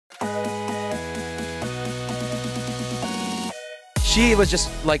She was just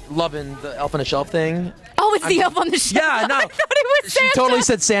like loving the Elf on the Shelf thing. Oh, it's the Elf on the Shelf. Yeah, no. I thought it was Santa. She totally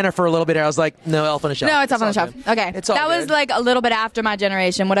said Santa for a little bit. I was like, no, Elf on the Shelf. No, it's Elf on the Shelf. Okay. It's all that was good. like a little bit after my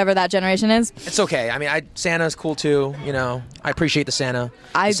generation, whatever that generation is. It's okay. I mean, Santa's cool too. You know, I appreciate the Santa.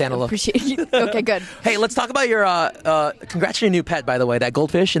 I Santa love. appreciate you. Okay, good. Hey, let's talk about your. Congrats on your new pet, by the way. That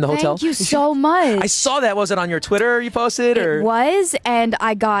goldfish in the hotel. Thank you so much. I saw that. Was it on your Twitter you posted? Or? It was, and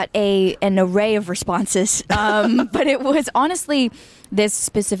I got an array of responses. But it was honestly this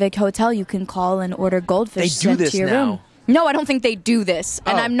specific hotel. You can call and order goldfish sent to your room. No, I don't think they do this.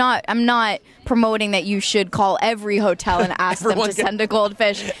 And I'm not promoting that you should call every hotel and ask them to send a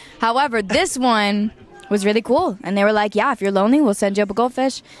goldfish. However, this one was really cool. And they were like, yeah, if you're lonely, we'll send you up a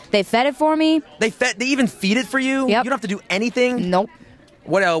goldfish. They fed it for me. They even feed it for you? Yep. You don't have to do anything? Nope.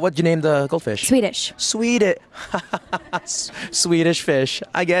 What'd you name the goldfish? Swedish. Swedish fish.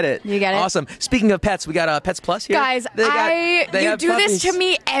 I get it. You get it? Awesome. Speaking of pets, we got Pets Plus here. Guys, you do this to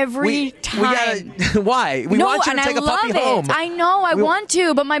me every time. Why? We want you to take a puppy home. I know, I want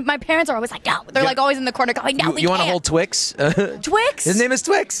to, but my parents are always like, no. They're like always in the corner going, no, we can't. You want to hold Twix? Twix? His name is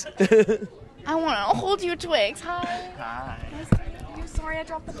Twix. I want to hold you, Twix. Hi. I'm sorry I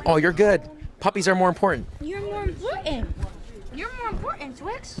dropped the phone. Oh, you're good. Puppies are more important. You're more important. You're more important,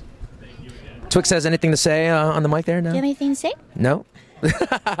 Twix. Twix has anything to say on the mic there? No? Do you have anything to say? No.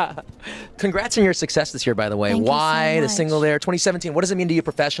 Congrats on your success this year, by the way. Thank Why you so the much. single there? 2017. What does it mean to you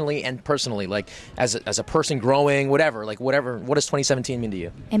professionally and personally? Like as a person growing, whatever. Like whatever. What does 2017 mean to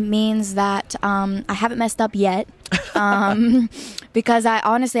you? It means that I haven't messed up yet, because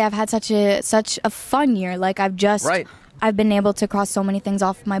I've had such a fun year. Like I've been able to cross so many things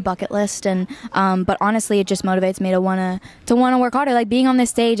off my bucket list, and but honestly, it just motivates me to wanna work harder. Like being on this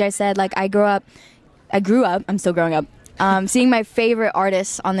stage, I said like I grew up. I'm still growing up. Seeing my favorite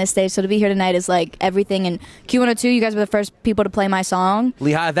artists on this stage, so to be here tonight is like everything. And Q102, you guys were the first people to play my song.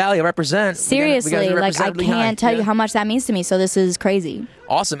 Lehigh Valley, I represent. Seriously, like I can't tell you how much that means to me. So this is crazy.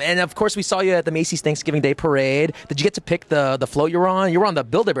 Awesome. And of course, we saw you at the Macy's Thanksgiving Day Parade. Did you get to pick the float you were on? You were on the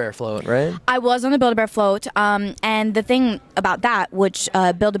Build-A-Bear float, right? I was on the Build-A-Bear float. And the thing about that, which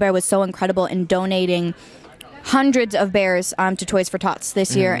Build-A-Bear was so incredible in donating hundreds of bears to Toys for Tots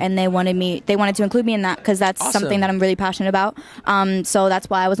this year, and they wanted to include me in that because that's something that I'm really passionate about. So that's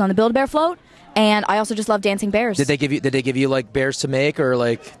why I was on the Build-A-Bear float. And I also just love dancing bears. Did they give you like bears to make, or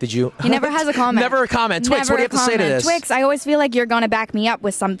like did you? He never has a comment. Never a comment. Twix, what do you have to say to this? Twix, I always feel like you're gonna back me up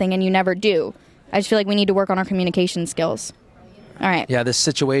with something, and you never do. I just feel like we need to work on our communication skills. All right. Yeah, this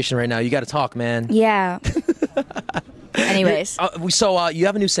situation right now, you got to talk, man. Yeah. Anyways. So you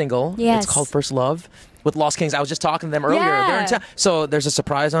have a new single. Yes. It's called First Love. With Lost Kings. I was just talking to them earlier. Yeah. They're in town. So there's a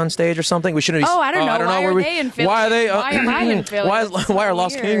surprise on stage or something? We shouldn't. I don't know. Why are they in Philly? Why are they? Why am I in Philly? Why are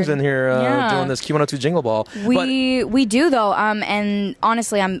Lost Kings in here doing this Q102 Jingle Ball? We do though. And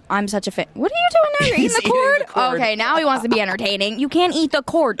honestly, I'm such a fan. What are you doing now? You're eating the cord? Okay, now he wants to be entertaining. You can't eat the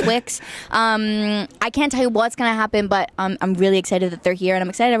cord, Twix. I can't tell you what's gonna happen, but I'm really excited that they're here, and I'm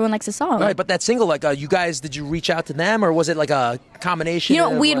excited everyone likes the song. Right, but that single, like, you guys, did you reach out to them, or was it like a combination? You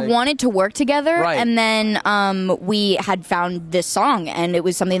know, we had wanted to work together, right. And then we had found this song, and it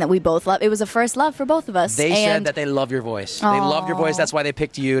was something that we both loved. It was a first love for both of us. They said that they love your voice. They loved your voice. That's why they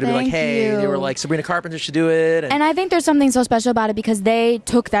picked you to be like, hey, they were like, Sabrina Carpenter should do it. And I think there's something so special about it because they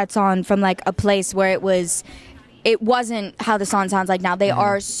took that song from like a place where it wasn't how the song sounds like now. They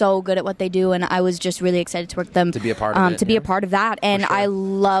are so good at what they do, and I was just really excited to work with them. To be a part of it. To be a part of that, and I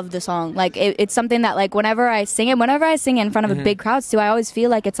love the song. Like, it's something that, like, whenever I sing it in front of a big crowd, too, I always feel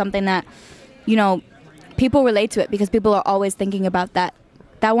like it's something that, you know, people relate to it because people are always thinking about that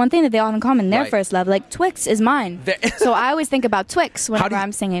one thing that they all have in common, their first love. Like, Twix is mine. So I always think about Twix whenever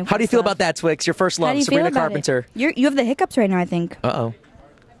I'm singing. How do you feel about that, Twix? Your first love, Sabrina Carpenter. You have the hiccups right now, I think. Uh-oh.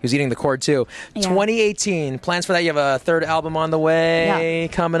 He was eating the cord, too. Yeah. 2018, plans for that? You have a third album on the way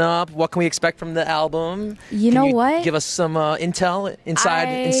coming up. What can we expect from the album? You know what? Give us some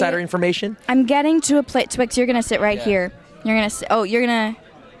insider information? I'm getting to a place. Twix, you're going to sit right here. You're going to sit. Oh, you're going to.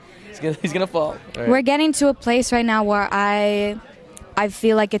 He's going to fall. Right. We're getting to a place right now where I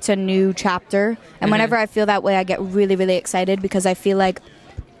feel like it's a new chapter. And whenever I feel that way, I get really, really excited because I feel like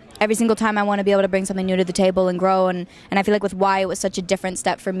every single time I want to be able to bring something new to the table and grow, and I feel like with Why, it was such a different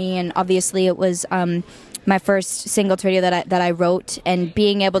step for me, and obviously it was my first single to radio that I wrote, and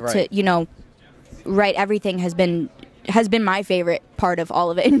being able to, you know, write everything has been has been my favorite part of all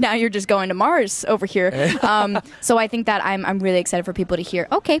of it. And now you're just going to Mars over here. So I think that I'm really excited for people to hear,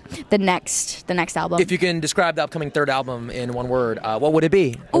 okay, the next album. If you can describe the upcoming third album in one word, what would it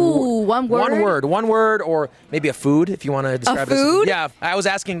be? Ooh, one word? One word, or maybe a food, if you want to describe it. A food? Yeah, I was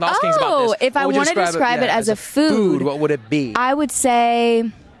asking Boss Kings about this. If I want to describe it as a food, what would it be? I would say,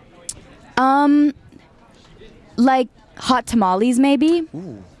 like hot tamales, maybe.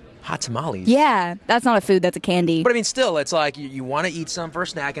 Ooh. Hot tamales. Yeah, that's not a food, that's a candy. But I mean, still, it's like you want to eat some for a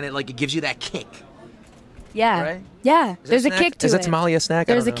snack, and it gives you that kick. Yeah. Right? Yeah. There's a kick to it. Is a tamale a snack?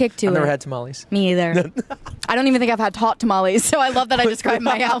 There's a kick to it. I've never had tamales. Me either. I don't even think I've had hot tamales, so I love that I described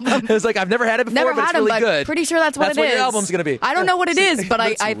my album. It's like I've never had it before, but it's really good. Pretty sure that's what it is. That's what your album's going to be. I don't know what it is, but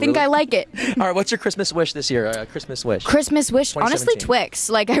I think I like it. All right, what's your Christmas wish this year? Christmas wish. Honestly, Twix.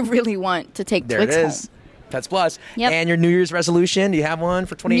 Like, I really want to take Twix home. Pets Plus. Yep. And your New Year's resolution, do you have one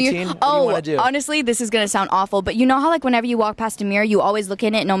for 2018? What do you want to do? Honestly, this is going to sound awful, but you know how like whenever you walk past a mirror, you always look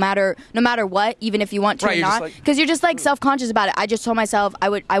in it no matter what, even if you want to or not? Because you're just like self-conscious about it. I just told myself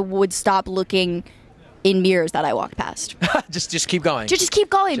I would stop looking in mirrors that I walked past. just keep going. Just keep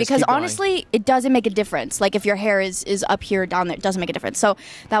going, because honestly, it doesn't make a difference. Like if your hair is up here or down there, it doesn't make a difference. So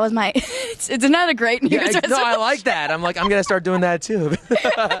that was my it's not a great New Year's resolution. No, I like that. I'm gonna start doing that too.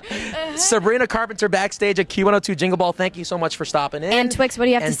 Sabrina Carpenter, Backstage at Q102 Jingle Ball. Thank you so much for stopping in. And Twix, what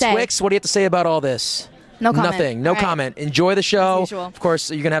do you have to say? And Twix, what do you have to say about all this? No comment. Nothing. No comment. Enjoy the show. Of course,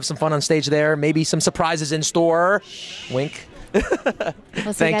 you're gonna have some fun on stage there. Maybe some surprises in store. Wink.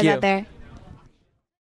 We'll see you guys out there.